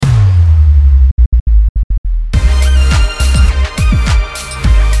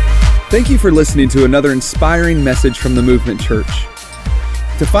Thank you for listening to another inspiring message from the Movement Church.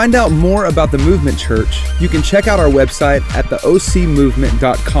 To find out more about the Movement Church, you can check out our website at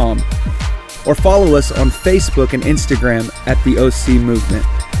theocmovement.com or follow us on Facebook and Instagram at the OC Movement.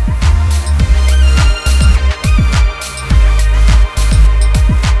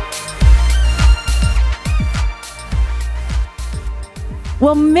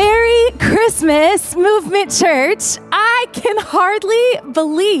 Well, Merry Christmas, Movement Church. I can hardly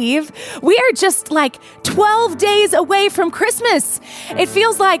believe we are just like 12 days away from Christmas. It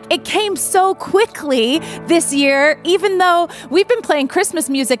feels like it came so quickly this year, even though we've been playing Christmas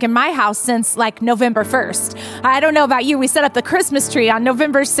music in my house since like November 1st. I don't know about you. We set up the Christmas tree on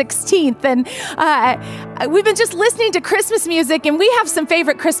November 16th, and we've been just listening to Christmas music, and we have some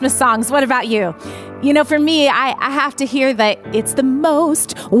favorite Christmas songs. What about you? You know, for me, I have to hear that it's the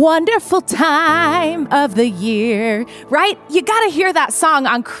most wonderful time of the year, right? You got to hear that song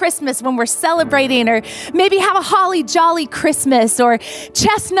on Christmas when we're celebrating, or maybe have a holly jolly Christmas, or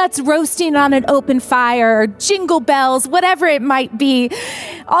chestnuts roasting on an open fire, or jingle bells, whatever it might be.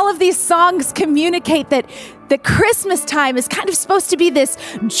 All of these songs communicate that Christmas time is kind of supposed to be this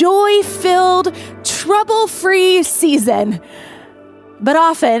joy-filled, trouble-free season. But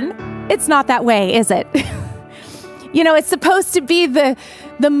often, it's not that way, is it? You know, it's supposed to be the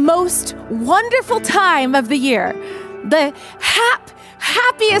most wonderful time of the year, the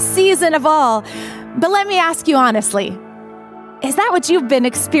happiest season of all. But let me ask you honestly, is that what you've been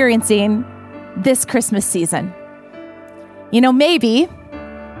experiencing this Christmas season? You know, maybe,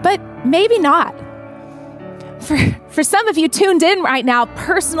 but maybe not. For some of you tuned in right now,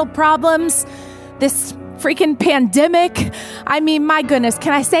 personal problems, this freaking pandemic. I mean, my goodness,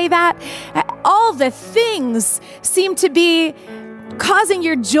 can I say that? All the things seem to be causing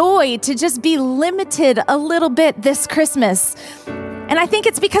your joy to just be limited a little bit this Christmas. And I think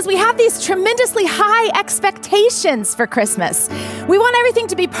it's because we have these tremendously high expectations for Christmas. We want everything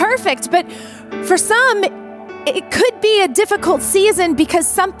to be perfect, but for some, it could be a difficult season because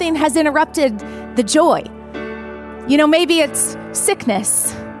something has interrupted the joy. You know, maybe it's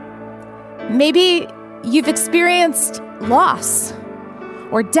sickness. Maybe you've experienced loss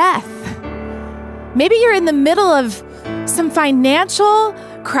or death. Maybe you're in the middle of some financial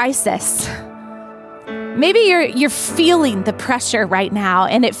crisis. Maybe you're feeling the pressure right now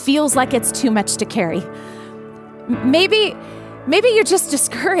and it feels like it's too much to carry. Maybe you're just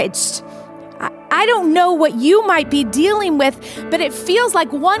discouraged. I don't know what you might be dealing with, but it feels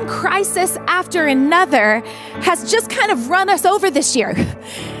like one crisis after another has just kind of run us over this year.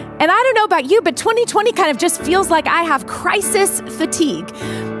 And I don't know about you, but 2020 kind of just feels like I have crisis fatigue.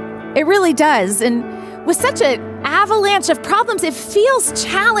 It really does. And with such an avalanche of problems, it feels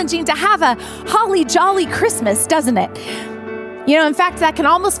challenging to have a holly jolly Christmas, doesn't it? You know, in fact, that can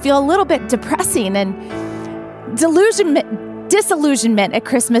almost feel a little bit depressing, and disillusionment at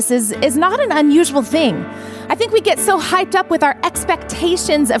Christmas is not an unusual thing. I think we get so hyped up with our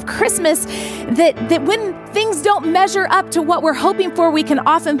expectations of Christmas that when things don't measure up to what we're hoping for, we can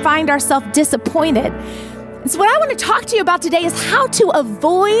often find ourselves disappointed. And so what I want to talk to you about today is how to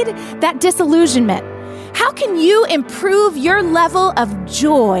avoid that disillusionment. How can you improve your level of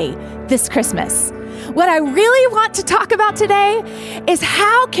joy this Christmas? What I really want to talk about today is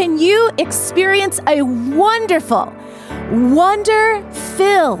how can you experience a wonderful,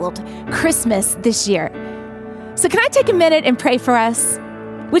 wonder-filled Christmas this year? So can I take a minute and pray for us?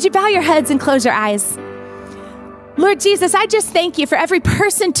 Would you bow your heads and close your eyes? Lord Jesus, I just thank you for every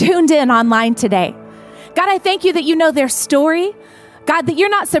person tuned in online today. God, I thank you that you know their story. God, that you're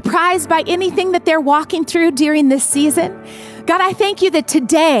not surprised by anything that they're walking through during this season. God, I thank you that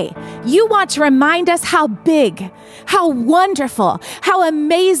today you want to remind us how big, how wonderful, how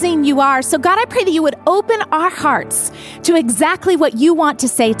amazing you are. So God, I pray that you would open our hearts to exactly what you want to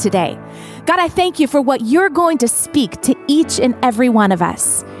say today. God, I thank you for what you're going to speak to each and every one of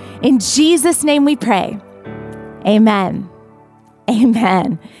us. In Jesus' name we pray. Amen.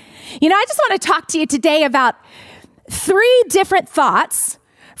 Amen. You know, I just want to talk to you today about 3 different thoughts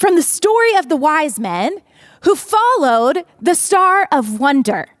from the story of the wise men who followed the star of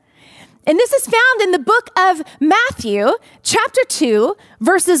wonder. And this is found in the book of Matthew, chapter 2,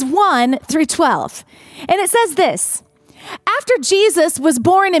 verses 1 through 12. And it says this: After Jesus was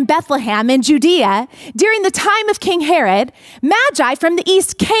born in Bethlehem in Judea, during the time of King Herod, Magi from the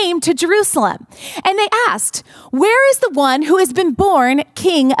east came to Jerusalem, and they asked, "Where is the one who has been born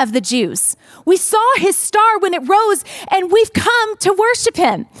King of the Jews? We saw his star when it rose, and we've come to worship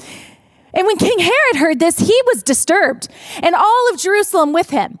him." And when King Herod heard this, he was disturbed, and all of Jerusalem with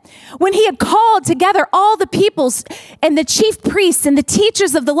him. When he had called together all the peoples and the chief priests and the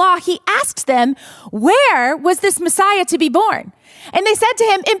teachers of the law, he asked them, where was this Messiah to be born? And they said to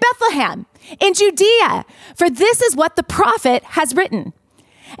him, in Bethlehem, in Judea, for this is what the prophet has written.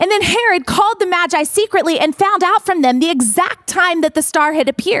 And then Herod called the Magi secretly and found out from them the exact time that the star had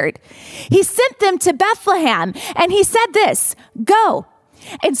appeared. He sent them to Bethlehem, and he said this, go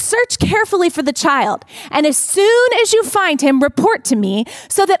and search carefully for the child. And as soon as you find him, report to me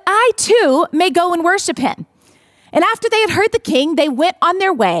so that I too may go and worship him. And after they had heard the king, they went on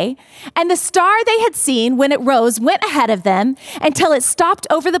their way, and the star they had seen when it rose went ahead of them until it stopped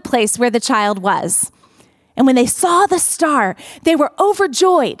over the place where the child was. And when they saw the star, they were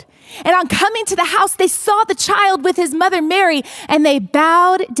overjoyed. And on coming to the house, they saw the child with his mother Mary, and they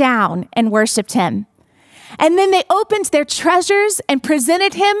bowed down and worshiped him. And then they opened their treasures and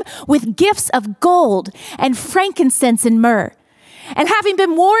presented him with gifts of gold and frankincense and myrrh. And having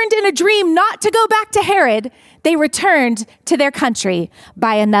been warned in a dream not to go back to Herod, they returned to their country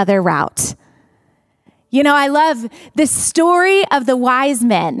by another route. You know, I love the story of the wise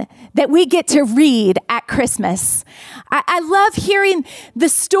men that we get to read at Christmas. I love hearing the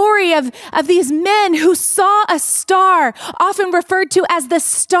story of these men who saw a star, often referred to as the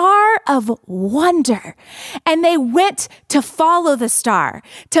star of wonder. And they went to follow the star,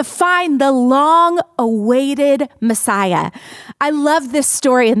 to find the long-awaited Messiah. I love this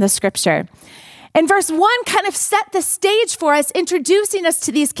story in the scripture. And verse 1 kind of set the stage for us, introducing us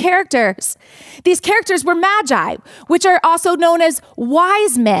to these characters. These characters were magi, which are also known as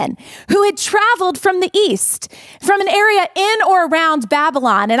wise men, who had traveled from the east, from an area in or around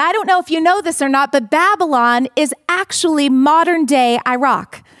Babylon. And I don't know if you know this or not, but Babylon is actually modern-day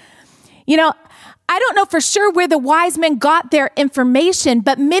Iraq. You know, I don't know for sure where the wise men got their information,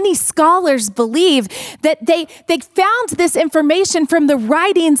 but many scholars believe that they found this information from the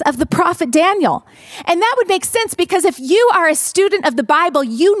writings of the prophet Daniel. And that would make sense because if you are a student of the Bible,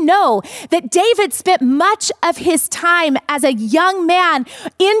 you know that David spent much of his time as a young man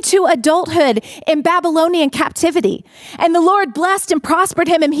into adulthood in Babylonian captivity. And the Lord blessed and prospered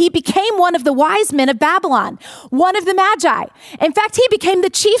him, and he became one of the wise men of Babylon, one of the magi. In fact, he became the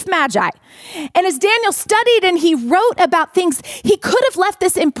chief magi. And as Daniel studied and he wrote about things, he could have left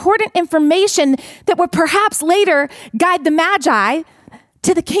this important information that would perhaps later guide the Magi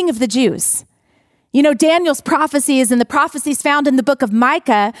to the King of the Jews. You know, Daniel's prophecies and the prophecies found in the book of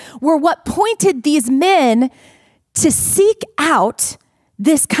Micah were what pointed these men to seek out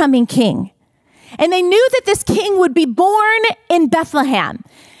this coming king. And they knew that this king would be born in Bethlehem.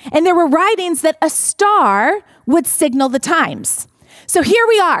 And there were writings that a star would signal the times. So here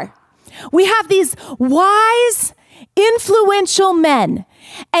we are. We have these wise, influential men,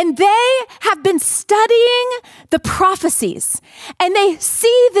 and they have been studying the prophecies, and they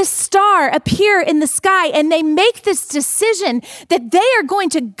see this star appear in the sky, and they make this decision that they are going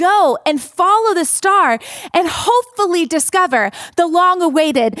to go and follow the star and hopefully discover the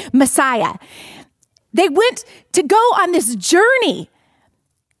long-awaited Messiah. They went to go on this journey.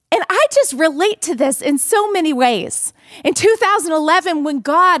 And I just relate to this in so many ways. In 2011, when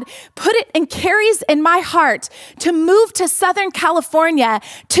God put it and carries in my heart to move to Southern California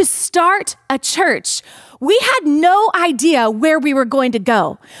to start a church, we had no idea where we were going to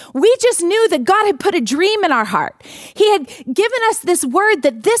go. We just knew that God had put a dream in our heart. He had given us this word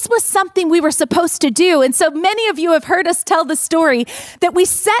that this was something we were supposed to do. And so many of you have heard us tell the story that we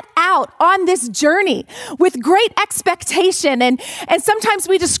set out on this journey with great expectation. And sometimes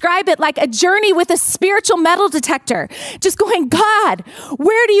we describe it like a journey with a spiritual metal detector, just going, God,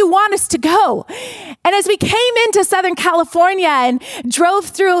 where do you want us to go? And as we came into Southern California and drove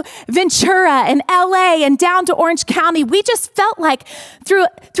through Ventura and LA and down to Orange County, we just felt like through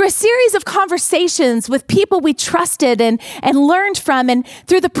a series of conversations with people we trusted and learned from, and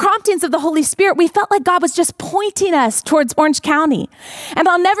through the promptings of the Holy Spirit, we felt like God was just pointing us towards Orange County. And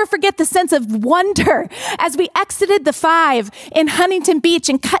I'll never forget the sense of wonder as we exited the 5 in Huntington Beach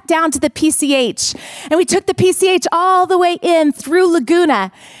and cut down to the PCH. And we took the PCH all the way in through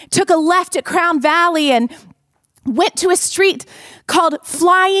Laguna, took a left at Crown Valley, and went to a street called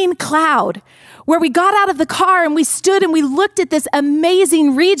Flying Cloud, where we got out of the car and we stood and we looked at this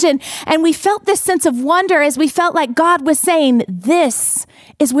amazing region, and we felt this sense of wonder as we felt like God was saying, this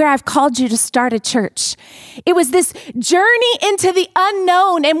is where I've called you to start a church. It was this journey into the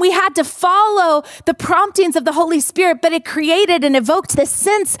unknown, and we had to follow the promptings of the Holy Spirit, but it created and evoked this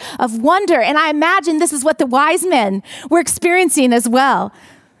sense of wonder. And I imagine this is what the wise men were experiencing as well.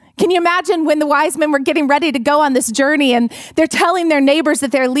 Can you imagine when the wise men were getting ready to go on this journey and they're telling their neighbors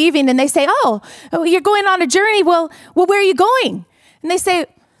that they're leaving and they say, oh, you're going on a journey. Well, where are you going? And they say,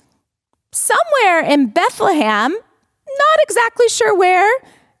 somewhere in Bethlehem, not exactly sure where.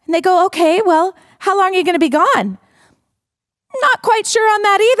 And they go, okay, well, how long are you going to be gone? Not quite sure on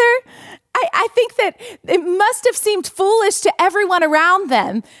that either. I think that it must have seemed foolish to everyone around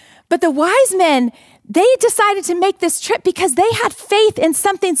them. But the wise men, they decided to make this trip because they had faith in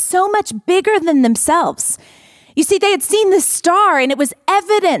something so much bigger than themselves. You see, they had seen this star and it was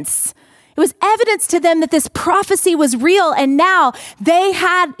evidence. It was evidence to them that this prophecy was real. And now they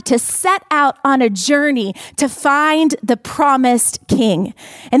had to set out on a journey to find the promised king.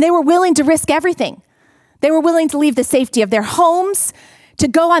 And they were willing to risk everything. They were willing to leave the safety of their homes, to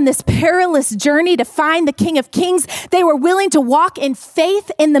go on this perilous journey to find the King of Kings. They were willing to walk in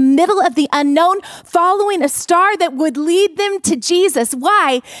faith in the middle of the unknown, following a star that would lead them to Jesus.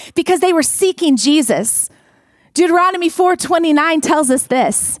 Why? Because they were seeking Jesus. Deuteronomy 4:29 tells us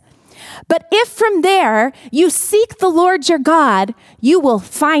this. But if from there you seek the Lord your God, you will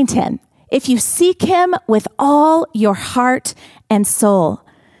find him, if you seek him with all your heart and soul.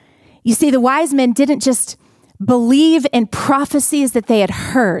 You see, the wise men didn't just believe in prophecies that they had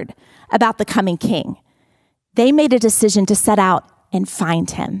heard about the coming king. They made a decision to set out and find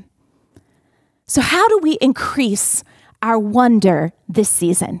him. So how do we increase our wonder this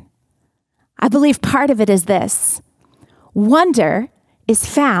season? I believe part of it is this. Wonder is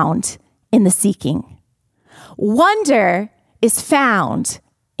found in the seeking. Wonder is found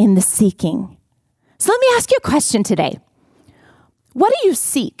in the seeking. So let me ask you a question today. What do you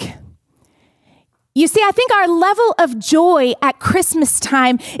seek? You see, I think our level of joy at Christmas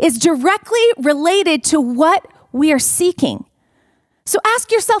time is directly related to what we are seeking. So ask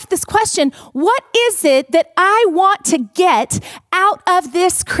yourself this question: what is it that I want to get out of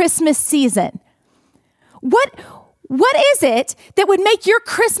this Christmas season? What is it that would make your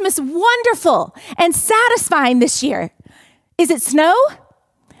Christmas wonderful and satisfying this year? Is it snow?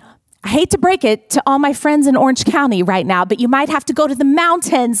 I hate to break it to all my friends in Orange County right now, but you might have to go to the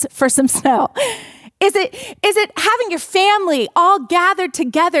mountains for some snow. Is it having your family all gathered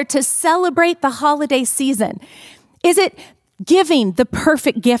together to celebrate the holiday season? Is it giving the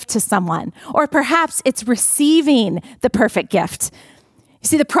perfect gift to someone? Or perhaps it's receiving the perfect gift. You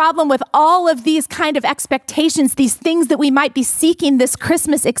see, the problem with all of these kind of expectations, these things that we might be seeking this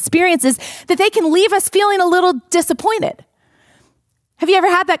Christmas experience, is that they can leave us feeling a little disappointed. Have you ever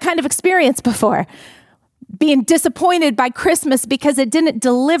had that kind of experience before? Being disappointed by Christmas because it didn't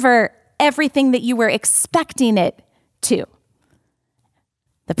deliver everything that you were expecting it to.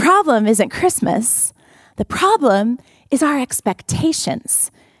 The problem isn't Christmas. The problem is our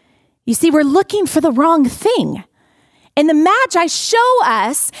expectations. You see, we're looking for the wrong thing. And the Magi show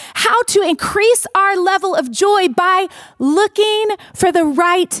us how to increase our level of joy by looking for the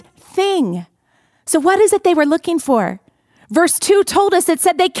right thing. So what is it they were looking for? Verse 2 told us, it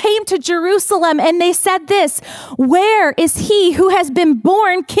said they came to Jerusalem and they said this: where is he who has been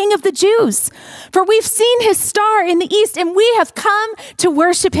born King of the Jews? For we've seen his star in the east and we have come to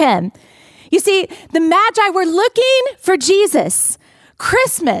worship him. You see, the Magi were looking for Jesus.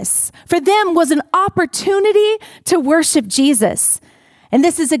 Christmas for them was an opportunity to worship Jesus. And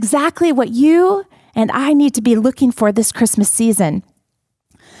this is exactly what you and I need to be looking for this Christmas season.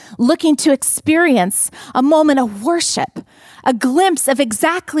 Looking to experience a moment of worship, a glimpse of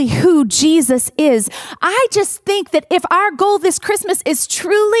exactly who Jesus is. I just think that if our goal this Christmas is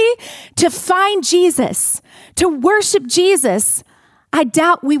truly to find Jesus, to worship Jesus, I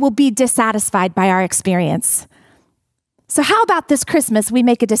doubt we will be dissatisfied by our experience. So how about this Christmas we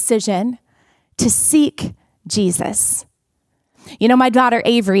make a decision to seek Jesus? You know, my daughter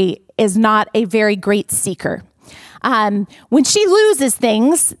Avery is not a very great seeker. When she loses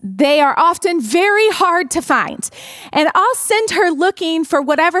things, they are often very hard to find. And I'll send her looking for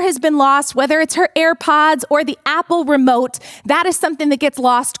whatever has been lost, whether it's her AirPods or the Apple remote. That is something that gets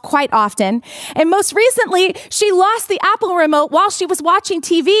lost quite often. And most recently, she lost the Apple remote while she was watching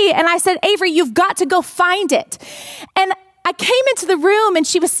TV. And I said, Avery, you've got to go find it. And I came into the room and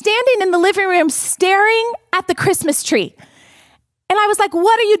she was standing in the living room staring at the Christmas tree. And I was like,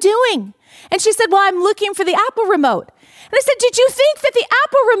 what are you doing? And she said, well, I'm looking for the Apple remote. And I said, did you think that the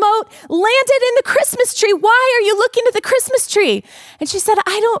Apple remote landed in the Christmas tree? Why are you looking at the Christmas tree? And she said,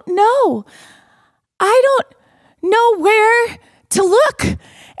 I don't know. I don't know where to look.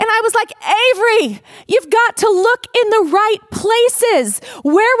 And I was like, Avery, you've got to look in the right places.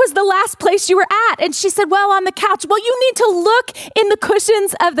 Where was the last place you were at? And she said, well, on the couch. Well, you need to look in the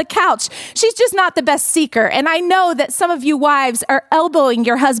cushions of the couch. She's just not the best seeker. And I know that some of you wives are elbowing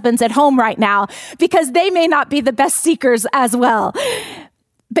your husbands at home right now because they may not be the best seekers as well.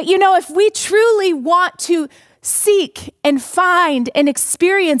 But if we truly want to seek and find and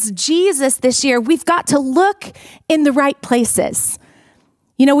experience Jesus this year, we've got to look in the right places.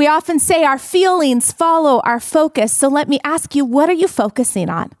 We often say our feelings follow our focus. So let me ask you, what are you focusing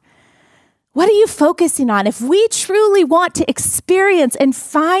on? What are you focusing on? If we truly want to experience and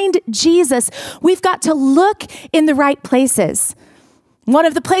find Jesus, we've got to look in the right places. One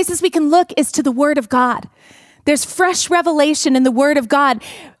of the places we can look is to the Word of God. There's fresh revelation in the Word of God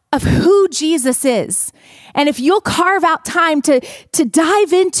of who Jesus is. And if you'll carve out time to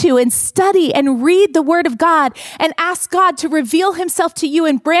dive into and study and read the Word of God and ask God to reveal himself to you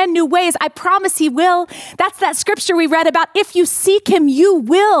in brand new ways, I promise he will. That's that scripture we read about. If you seek him, you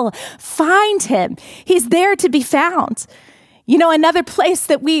will find him. He's there to be found. Another place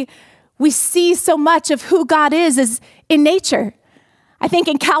that we see so much of who God is in nature. I think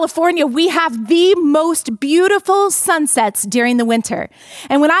in California, we have the most beautiful sunsets during the winter.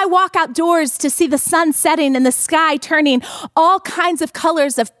 And when I walk outdoors to see the sun setting and the sky turning all kinds of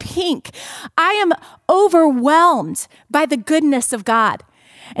colors of pink, I am overwhelmed by the goodness of God.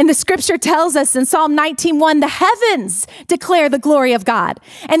 And the scripture tells us in Psalm 19:1, the heavens declare the glory of God,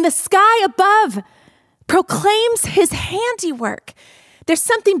 and the sky above proclaims his handiwork. There's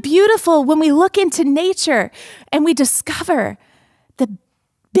something beautiful when we look into nature and we discover the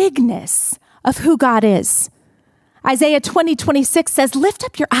bigness of who God is. Isaiah 20:26 says, lift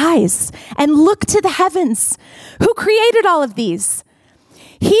up your eyes and look to the heavens. Who created all of these?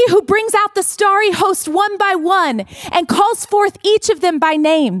 He who brings out the starry host one by one and calls forth each of them by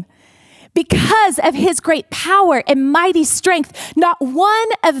name. Because of his great power and mighty strength, not one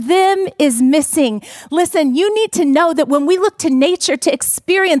of them is missing. Listen, you need to know that when we look to nature to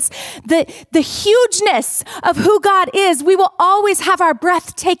experience the hugeness of who God is, we will always have our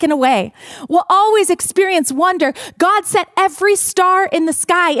breath taken away. We'll always experience wonder. God set every star in the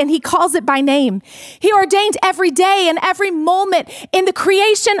sky and he calls it by name. He ordained every day and every moment in the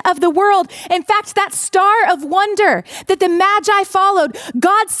creation of the world. In fact, that star of wonder that the Magi followed,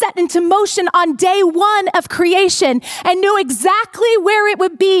 God set into motion on day one of creation and knew exactly where it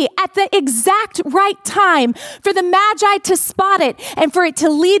would be at the exact right time for the Magi to spot it and for it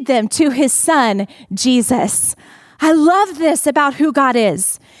to lead them to his son, Jesus. I love this about who God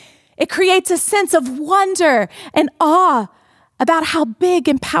is. It creates a sense of wonder and awe about how big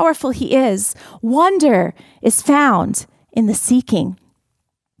and powerful he is. Wonder is found in the seeking.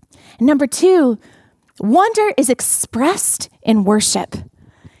 Number 2, wonder is expressed in worship.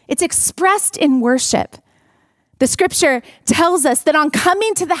 It's expressed in worship. The scripture tells us that on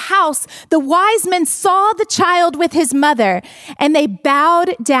coming to the house, the wise men saw the child with his mother, and they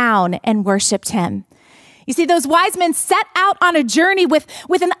bowed down and worshiped him. You see, those wise men set out on a journey with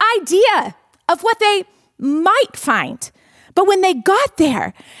an idea of what they might find. But when they got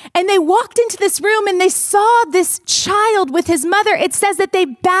there and they walked into this room and they saw this child with his mother, it says that they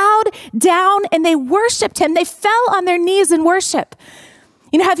bowed down and they worshiped him. They fell on their knees in worship.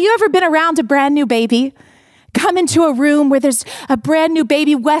 Have you ever been around a brand new baby? Come into a room where there's a brand new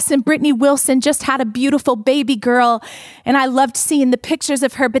baby. Wes and Brittany Wilson just had a beautiful baby girl, and I loved seeing the pictures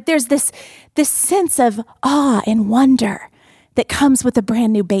of her, but there's this sense of awe and wonder that comes with a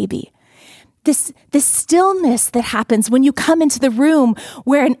brand new baby. This stillness that happens when you come into the room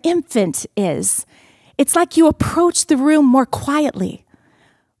where an infant is. It's like you approach the room more quietly,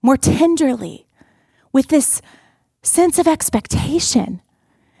 more tenderly, with this sense of expectation.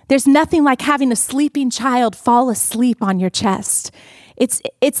 There's nothing like having a sleeping child fall asleep on your chest.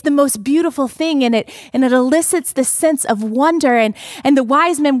 It's the most beautiful thing, and it elicits this sense of wonder. And the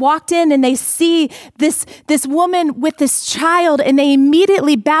wise men walked in and they see this woman with this child, and they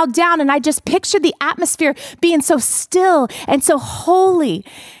immediately bowed down. And I just picture the atmosphere being so still and so holy.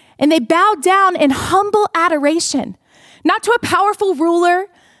 And they bowed down in humble adoration, not to a powerful ruler,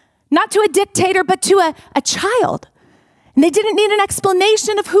 not to a dictator, but to a child. And they didn't need an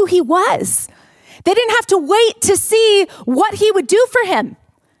explanation of who he was. They didn't have to wait to see what he would do for him.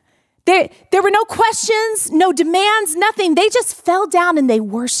 There were no questions, no demands, nothing. They just fell down and they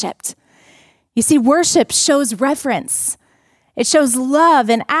worshiped. You see, worship shows reverence. It shows love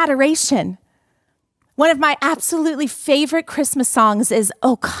and adoration. One of my absolutely favorite Christmas songs is,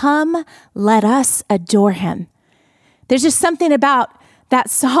 "Oh, Come, Let Us Adore Him." There's just something about that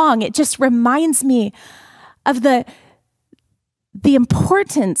song. It just reminds me of the the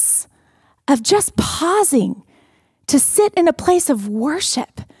importance of just pausing to sit in a place of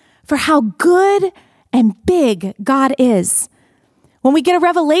worship for how good and big God is. When we get a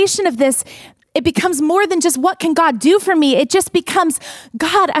revelation of this, it becomes more than just what can God do for me. It just becomes,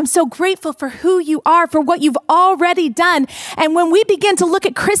 God, I'm so grateful for who you are, for what you've already done. And when we begin to look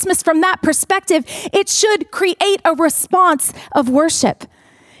at Christmas from that perspective, it should create a response of worship.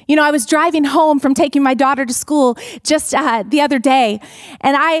 You know, I was driving home from taking my daughter to school just the other day,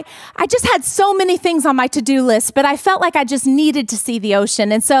 and I just had so many things on my to-do list, but I felt like I just needed to see the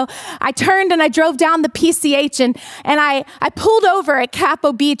ocean. And so I turned and I drove down the PCH, and I pulled over at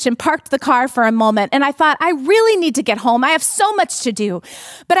Capo Beach and parked the car for a moment. And I thought, I really need to get home. I have so much to do.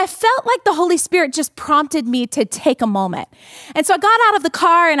 But I felt like the Holy Spirit just prompted me to take a moment. And so I got out of the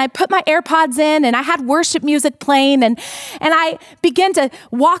car and I put my AirPods in, and I had worship music playing, and I began to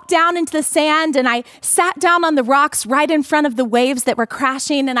walk down into the sand, and I sat down on the rocks right in front of the waves that were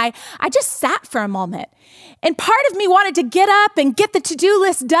crashing, and I just sat for a moment. And part of me wanted to get up and get the to-do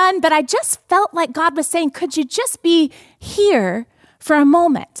list done, but I just felt like God was saying, could you just be here for a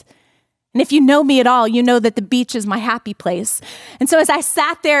moment? And if you know me at all, you know that the beach is my happy place. And so as I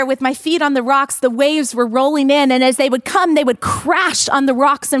sat there with my feet on the rocks, the waves were rolling in. And as they would come, they would crash on the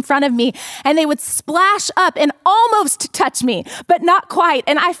rocks in front of me. And they would splash up and almost touch me, but not quite.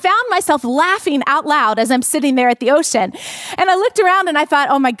 And I found myself laughing out loud as I'm sitting there at the ocean. And I looked around and I thought,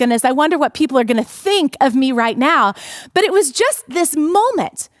 oh my goodness, I wonder what people are going to think of me right now. But it was just this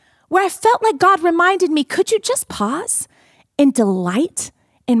moment where I felt like God reminded me, could you just pause and delight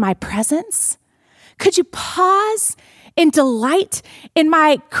in my presence? Could you pause and delight in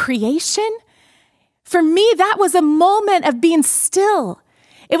my creation? For me, that was a moment of being still.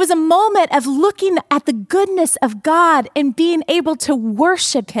 It was a moment of looking at the goodness of God and being able to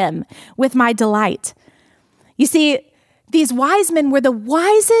worship him with my delight. You see, these wise men were the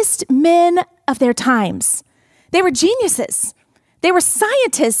wisest men of their times. They were geniuses. They were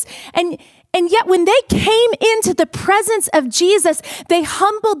scientists. And yet when they came into the presence of Jesus, they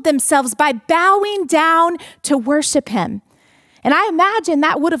humbled themselves by bowing down to worship him. And I imagine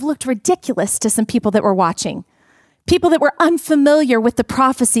that would have looked ridiculous to some people that were watching, people that were unfamiliar with the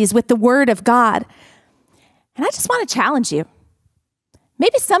prophecies, with the word of God. And I just want to challenge you.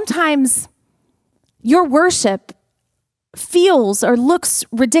 Maybe sometimes your worship feels or looks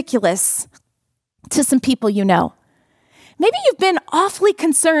ridiculous to some people you know. Maybe you've been awfully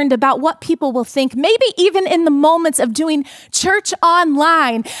concerned about what people will think, maybe even in the moments of doing church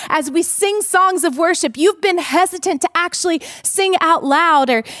online. As we sing songs of worship, you've been hesitant to actually sing out loud,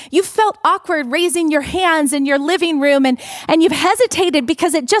 or you felt awkward raising your hands in your living room, and you've hesitated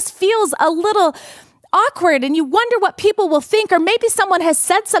because it just feels a little awkward, and you wonder what people will think. Or maybe someone has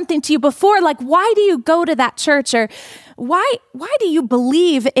said something to you before, like, why do you go to that church? Or why do you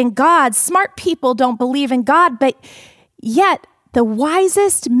believe in God? Smart people don't believe in God, but yet, the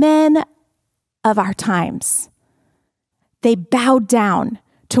wisest men of our times, they bowed down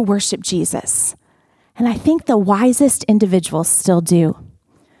to worship Jesus. And I think the wisest individuals still do.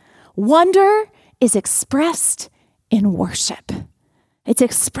 Wonder is expressed in worship. It's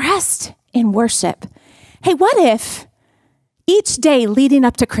expressed in worship. Hey, what if each day leading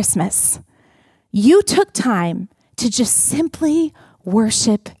up to Christmas, you took time to just simply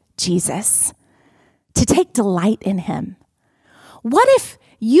worship Jesus, to take delight in him? What if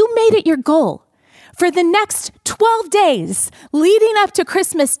you made it your goal for the next 12 days leading up to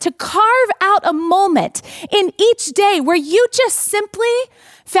Christmas to carve out a moment in each day where you just simply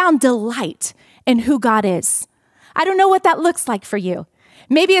found delight in who God is? I don't know what that looks like for you.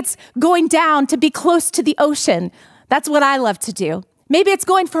 Maybe it's going down to be close to the ocean. That's what I love to do. Maybe it's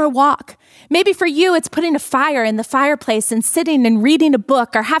going for a walk. Maybe for you, it's putting a fire in the fireplace and sitting and reading a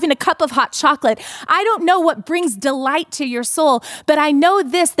book or having a cup of hot chocolate. I don't know what brings delight to your soul, but I know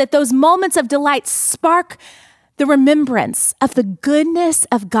this, that those moments of delight spark the remembrance of the goodness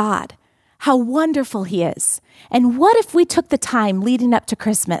of God, how wonderful he is. And what if we took the time leading up to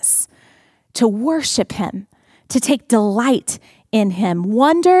Christmas to worship him, to take delight in him?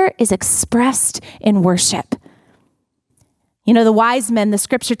 Wonder is expressed in worship. You know, the wise men, the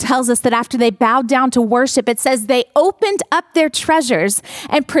scripture tells us that after they bowed down to worship, it says they opened up their treasures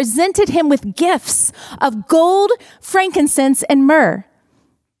and presented him with gifts of gold, frankincense, and myrrh.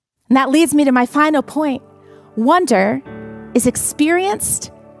 And that leads me to my final point. Wonder is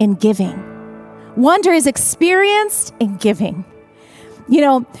experienced in giving. Wonder is experienced in giving. You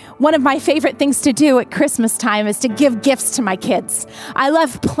know, one of my favorite things to do at Christmas time is to give gifts to my kids. I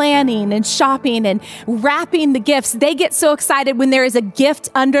love planning and shopping and wrapping the gifts. They get so excited when there is a gift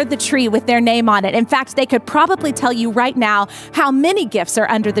under the tree with their name on it. In fact, they could probably tell you right now how many gifts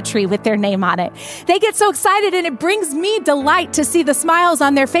are under the tree with their name on it. They get so excited, and it brings me delight to see the smiles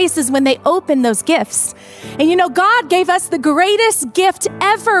on their faces when they open those gifts. And you know, God gave us the greatest gift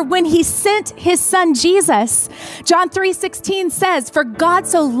ever when he sent his son Jesus. John 3:16 says, "For God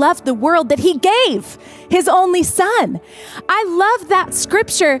so loved the world that he gave his only son." I love that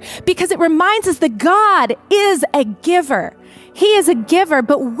scripture because it reminds us that God is a giver. He is a giver,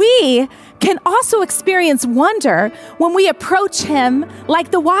 but we can also experience wonder when we approach him like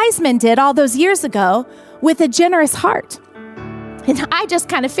the wise men did all those years ago with a generous heart. And I just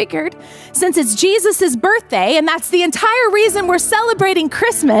kind of figured, since it's Jesus' birthday, and that's the entire reason we're celebrating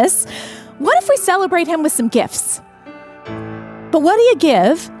Christmas, what if we celebrate him with some gifts? But what do you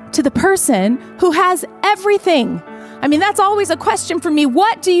give to the person who has everything? I mean, that's always a question for me.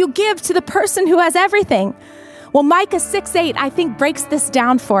 What do you give to the person who has everything? Well, Micah 6:8, I think, breaks this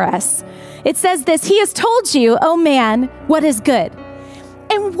down for us. It says this: "He has told you, O man, what is good."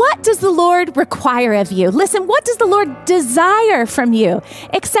 And what does the Lord require of you? Listen, what does the Lord desire from you?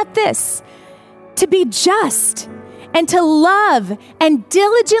 Except this: to be just and to love and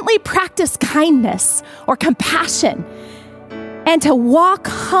diligently practice kindness or compassion, and to walk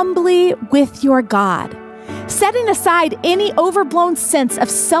humbly with your God, setting aside any overblown sense of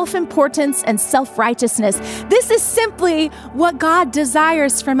self-importance and self-righteousness. This is simply what God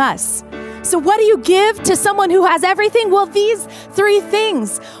desires from us. So what do you give to someone who has everything? Well, these three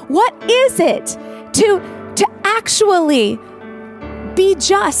things. What is it to actually be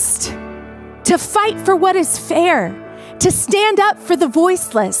just, to fight for what is fair, to stand up for the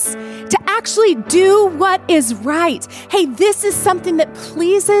voiceless, to actually do what is right? Hey, this is something that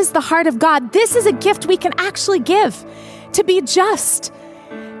pleases the heart of God. This is a gift we can actually give, to be just.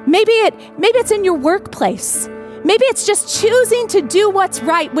 Maybe it's in your workplace. Maybe it's just choosing to do what's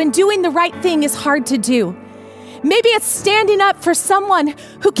right when doing the right thing is hard to do. Maybe it's standing up for someone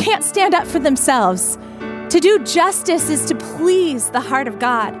who can't stand up for themselves. To do justice is to please the heart of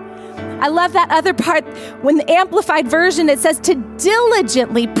God. I love that other part. When the Amplified Version, it says to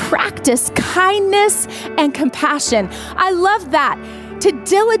diligently practice kindness and compassion. I love that. To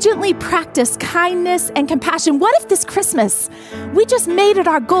diligently practice kindness and compassion. What if this Christmas we just made it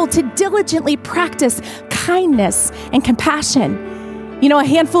our goal to diligently practice kindness and compassion? You know, a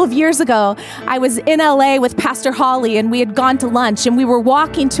handful of years ago, I was in LA with Pastor Holly, and we had gone to lunch, and we were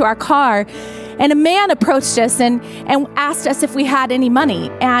walking to our car, and a man approached us and asked us if we had any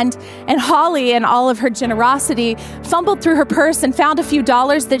money. And Holly, in all of her generosity, fumbled through her purse and found a few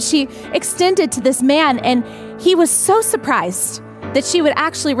dollars that she extended to this man, and he was so surprised that she would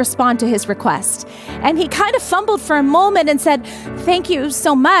actually respond to his request. And he kind of fumbled for a moment and said, "Thank you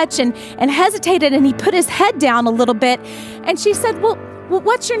so much," and hesitated, and he put his head down a little bit. And she said, well,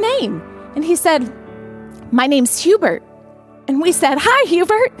 what's your name? And he said, "My name's Hubert." And we said, "Hi,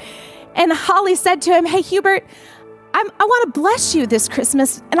 Hubert." And Holly said to him, "Hey, Hubert, I want to bless you this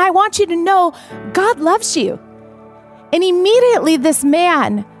Christmas, and I want you to know God loves you." And immediately this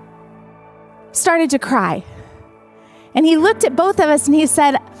man started to cry. And he looked at both of us and he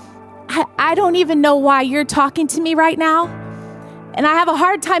said, I don't even know why you're talking to me right now. And I have a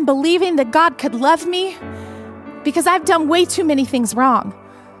hard time believing that God could love me because I've done way too many things wrong.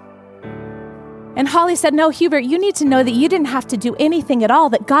 And Holly said, "No, Hubert, you need to know that you didn't have to do anything at all,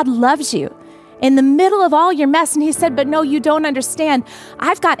 that God loves you in the middle of all your mess." And he said, "But no, you don't understand.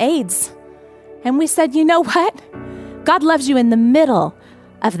 I've got AIDS." And we said, "You know what? God loves you in the middle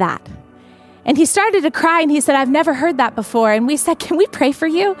of that." And he started to cry, and he said, "I've never heard that before." And we said, "Can we pray for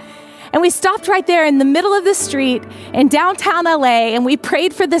you?" And we stopped right there in the middle of the street in downtown LA, and we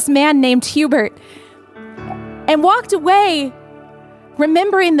prayed for this man named Hubert and walked away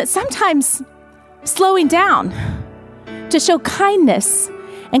remembering that sometimes slowing down to show kindness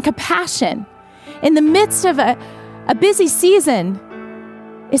and compassion in the midst of a busy season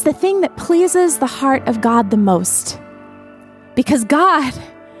is the thing that pleases the heart of God the most. Because God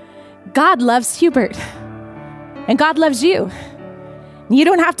loves Hubert, and God loves you. You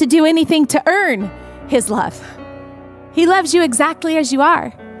don't have to do anything to earn his love. He loves you exactly as you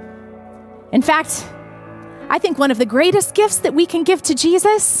are. In fact, I think one of the greatest gifts that we can give to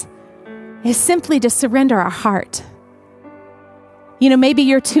Jesus is simply to surrender our heart. You know, maybe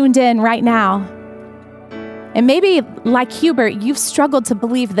you're tuned in right now, and maybe like Hubert, you've struggled to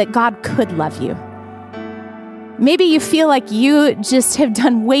believe that God could love you. Maybe you feel like you just have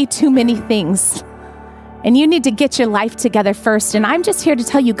done way too many things And you need to get your life together first. And I'm just here to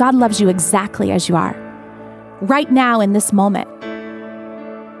tell you, God loves you exactly as you are, right now in this moment.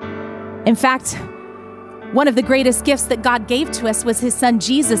 In fact, one of the greatest gifts that God gave to us was his son,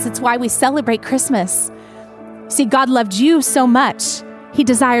 Jesus. It's why we celebrate Christmas. See, God loved you so much, he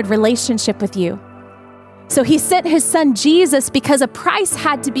desired relationship with you. So he sent his son, Jesus, because a price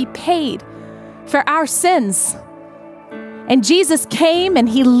had to be paid for our sins. And Jesus came and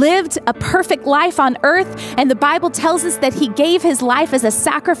he lived a perfect life on earth. And the Bible tells us that he gave his life as a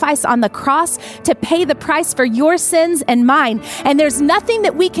sacrifice on the cross to pay the price for your sins and mine. And there's nothing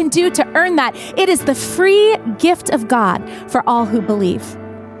that we can do to earn that. It is the free gift of God for all who believe.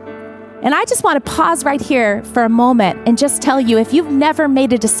 And I just want to pause right here for a moment and just tell you, if you've never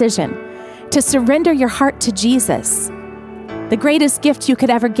made a decision to surrender your heart to Jesus, the greatest gift you could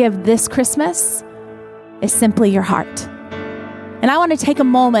ever give this Christmas is simply your heart. And I want to take a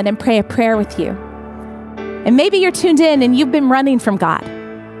moment and pray a prayer with you. And maybe you're tuned in and you've been running from God.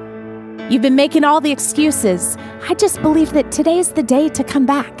 You've been making all the excuses. I just believe that today is the day to come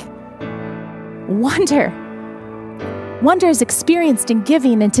back. Wonder is experienced in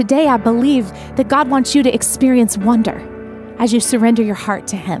giving, and today I believe that God wants you to experience wonder as you surrender your heart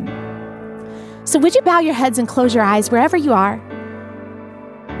to him. So would you bow your heads and close your eyes wherever you are?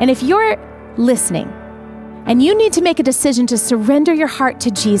 And if you're listening, and you need to make a decision to surrender your heart to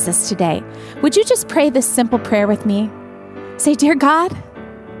Jesus today, would you just pray this simple prayer with me? Say, "Dear God,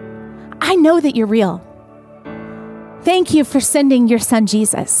 I know that you're real. Thank you for sending your son,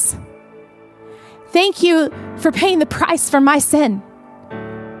 Jesus. Thank you for paying the price for my sin.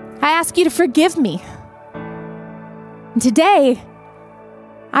 I ask you to forgive me. And today,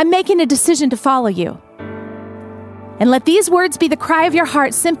 I'm making a decision to follow you. And let these words be the cry of your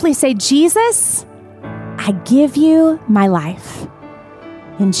heart. Simply say, Jesus, I give you my life.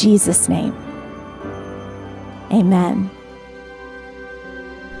 In Jesus' name, amen."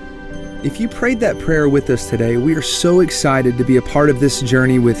 If you prayed that prayer with us today, we are so excited to be a part of this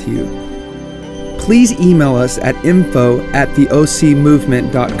journey with you. Please email us at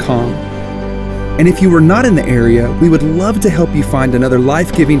info@theocmovement.com. And if you were not in the area, we would love to help you find another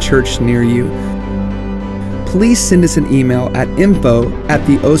life-giving church near you. Please send us an email at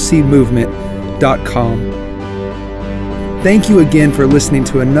info@theocmovement.com. Thank you again for listening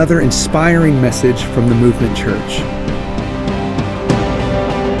to another inspiring message from the Movement Church.